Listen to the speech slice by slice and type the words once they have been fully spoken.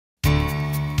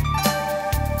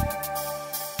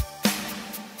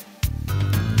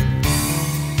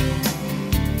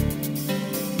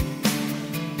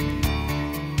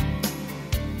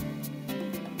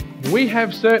we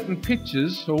have certain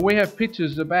pictures, or we have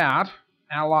pictures about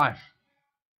our life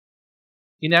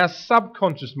in our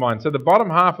subconscious mind. So the bottom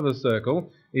half of the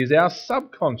circle is our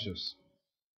subconscious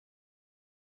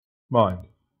mind.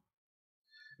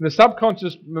 And the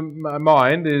subconscious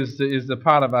mind is the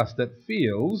part of us that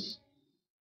feels,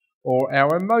 or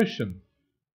our emotion.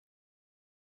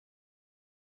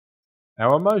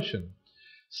 Our emotion.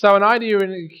 So an idea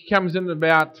comes in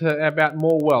about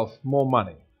more wealth, more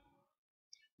money.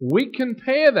 We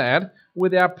compare that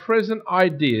with our present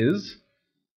ideas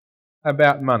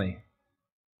about money.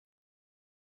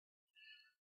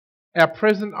 Our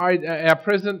present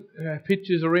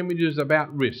pictures or images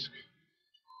about risk.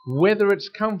 Whether it's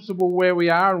comfortable where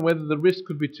we are and whether the risk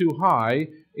could be too high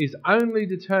is only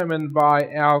determined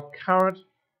by our current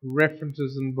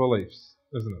references and beliefs,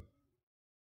 isn't it?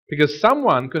 Because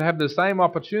someone could have the same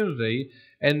opportunity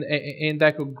and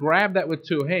they could grab that with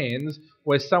two hands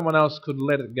where someone else could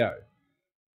let it go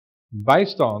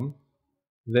based on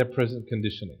their present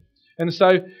conditioning. And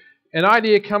so an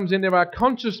idea comes into our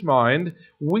conscious mind,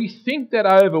 we think that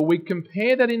over, we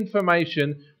compare that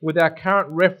information with our current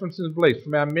references and beliefs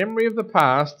from our memory of the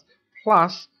past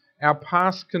plus our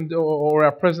past or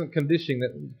our present conditioning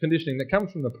that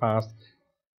comes from the past,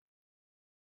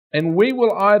 and we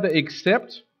will either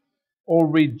accept or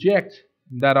reject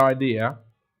that idea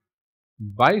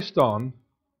based on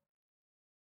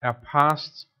our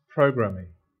past programming.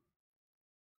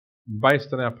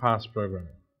 Based on our past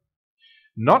programming.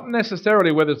 Not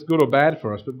necessarily whether it's good or bad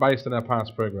for us, but based on our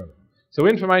past programming. So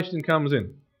information comes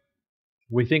in.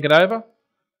 We think it over.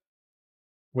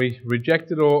 We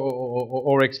reject it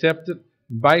or accept it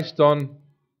based on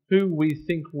who we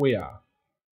think we are.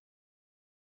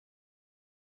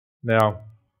 Now,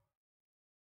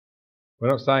 we're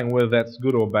not saying whether that's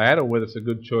good or bad, or whether it's a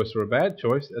good choice or a bad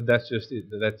choice. That's just it.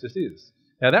 That just is.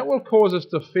 Now, that will cause us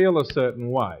to feel a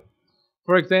certain way.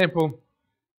 For example,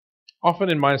 often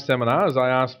in my seminars, I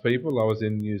ask people. I was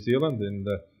in New Zealand and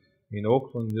in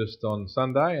Auckland just on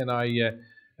Sunday, and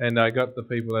I got the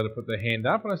people there to put their hand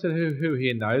up, and I said, "Who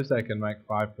here knows they can make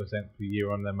 5% per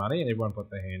year on their money?" And everyone put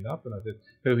their hand up, and I said,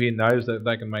 "Who here knows that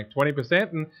they can make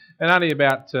 20%?" And only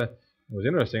about it was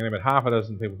interesting. About half a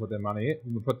dozen people put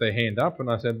their hand up, and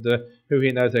I said, "Who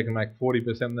here knows they can make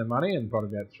 40% of their money?" And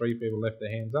probably about 3 people left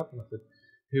their hands up, and I said,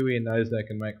 "Who here knows they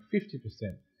can make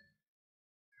 50%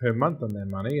 per month on their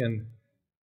money?" And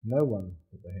no one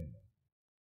put their hand up.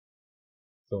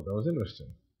 Thought that was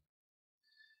interesting.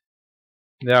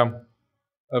 Now,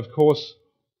 of course,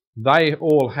 they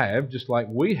all have, just like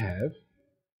we have,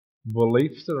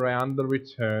 beliefs around the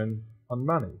return on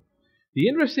money. The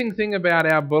interesting thing about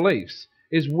our beliefs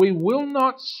is we will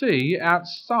not see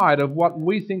outside of what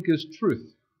we think is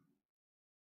truth.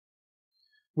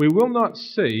 We will not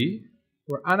see,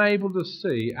 we're unable to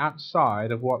see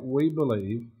outside of what we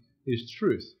believe is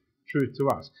truth to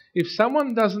us. If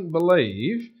someone doesn't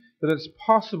believe that it's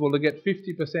possible to get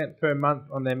 50% per month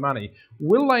on their money,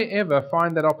 will they ever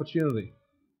find that opportunity?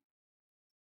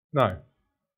 No.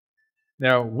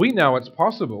 Now, we know it's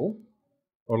possible,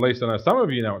 or at least I know some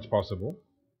of you know it's possible,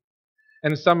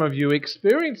 and some of you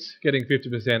experience getting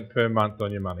 50% per month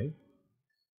on your money,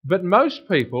 but most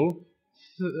people,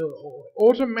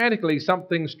 automatically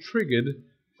something's triggered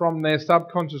from their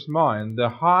subconscious mind. The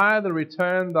higher the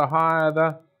return, the higher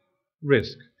the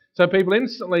risk. So people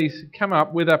instantly come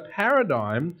up with a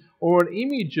paradigm or an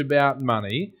image about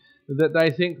money that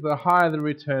they think the higher the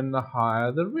return, the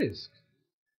higher the risk.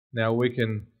 Now we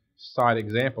can cite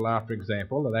example after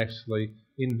example that actually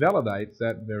invalidates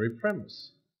that very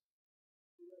premise.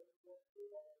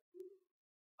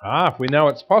 If we know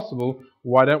it's possible,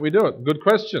 why don't we do it? Good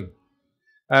question.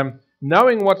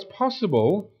 Knowing what's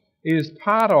possible is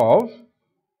part of,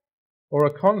 or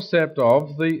a concept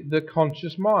of, the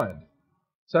conscious mind.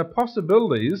 So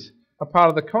possibilities are part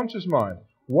of the conscious mind.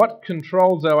 What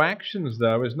controls our actions,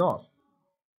 though, is not.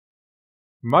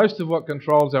 Most of what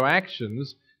controls our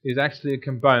actions is actually a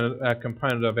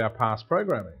component of our past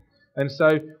programming. And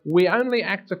so we only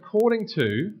act according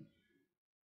to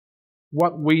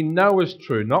what we know is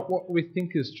true, not what we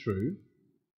think is true,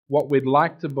 what we'd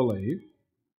like to believe.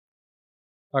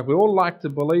 Like we all like to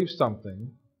believe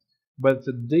something, but it's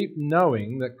a deep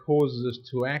knowing that causes us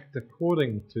to act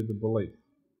according to the belief,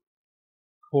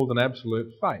 called an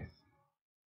absolute faith.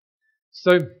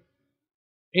 So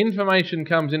information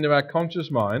comes into our conscious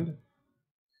mind.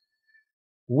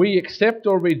 We accept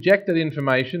or reject that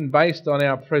information based on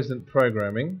our present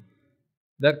programming.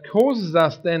 That causes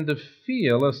us then to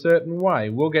feel a certain way.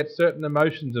 We'll get certain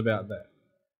emotions about that.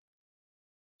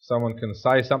 Someone can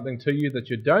say something to you that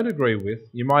you don't agree with,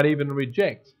 you might even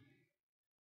reject.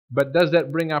 But does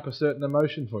that bring up a certain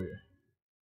emotion for you?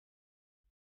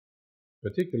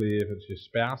 Particularly if it's your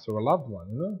spouse or a loved one,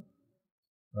 isn't it?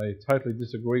 They totally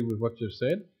disagree with what you've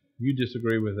said, you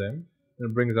disagree with them, and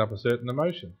it brings up a certain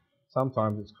emotion.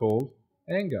 Sometimes it's called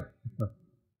anger.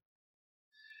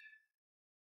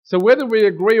 So whether we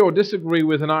agree or disagree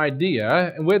with an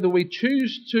idea, and whether we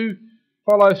choose to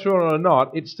follow through on it or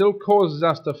not, it still causes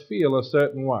us to feel a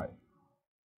certain way.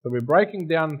 So we're breaking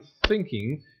down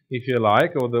thinking, if you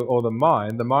like, or the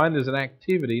mind. The mind is an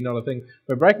activity, not a thing.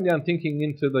 We're breaking down thinking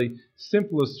into the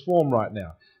simplest form right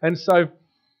now. And so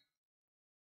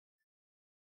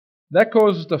that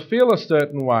causes us to feel a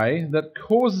certain way, that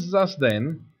causes us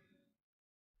then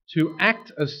to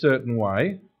act a certain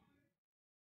way.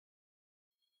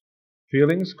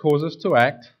 Feelings cause us to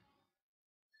act.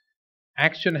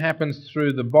 Action happens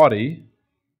through the body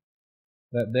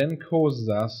that then causes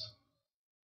us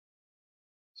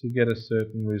to get a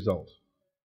certain result.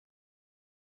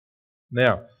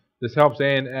 Now, this helps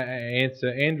answer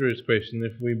Andrew's question.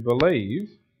 If we believe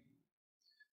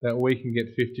that we can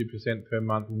get 50% per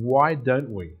month, why don't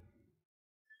we?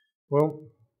 Well,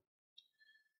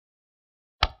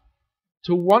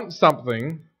 to want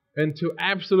something and to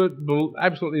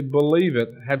absolutely believe it,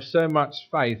 have so much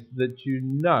faith that you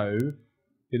know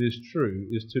it is true,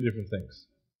 is two different things.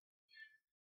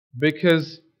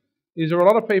 Because is there a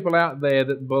lot of people out there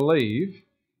that believe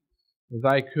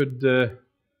they could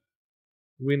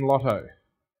win lotto?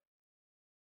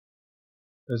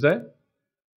 Is that?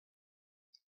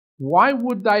 Why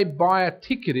would they buy a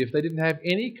ticket if they didn't have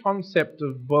any concept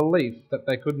of belief that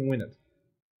they couldn't win it?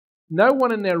 No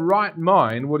one in their right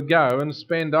mind would go and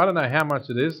spend, I don't know how much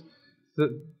it is,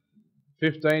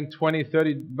 15, 20,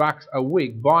 30 bucks a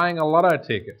week buying a lotto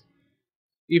ticket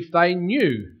if they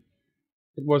knew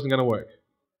it wasn't going to work.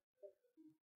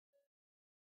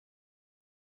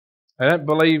 They don't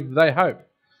believe, they hope.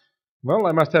 Well,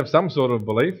 they must have some sort of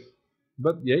belief.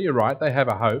 But yeah, you're right, they have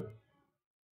a hope.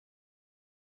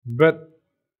 But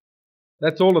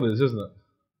that's all it is, isn't it?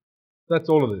 That's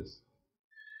all it is.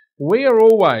 We are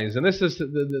always, and this is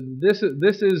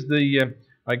the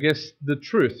I guess the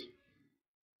truth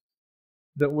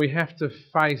that we have to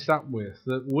face up with,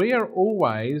 that we are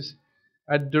always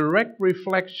a direct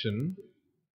reflection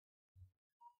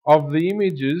of the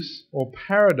images or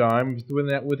paradigms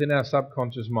within our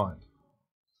subconscious mind.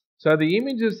 So the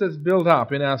images that's built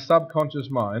up in our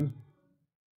subconscious mind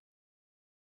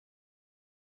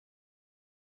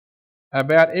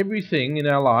about everything in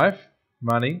our life,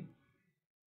 money,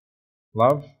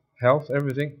 love, health,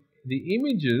 everything, the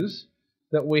images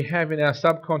that we have in our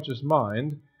subconscious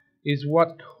mind is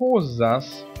what causes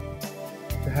us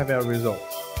to have our results.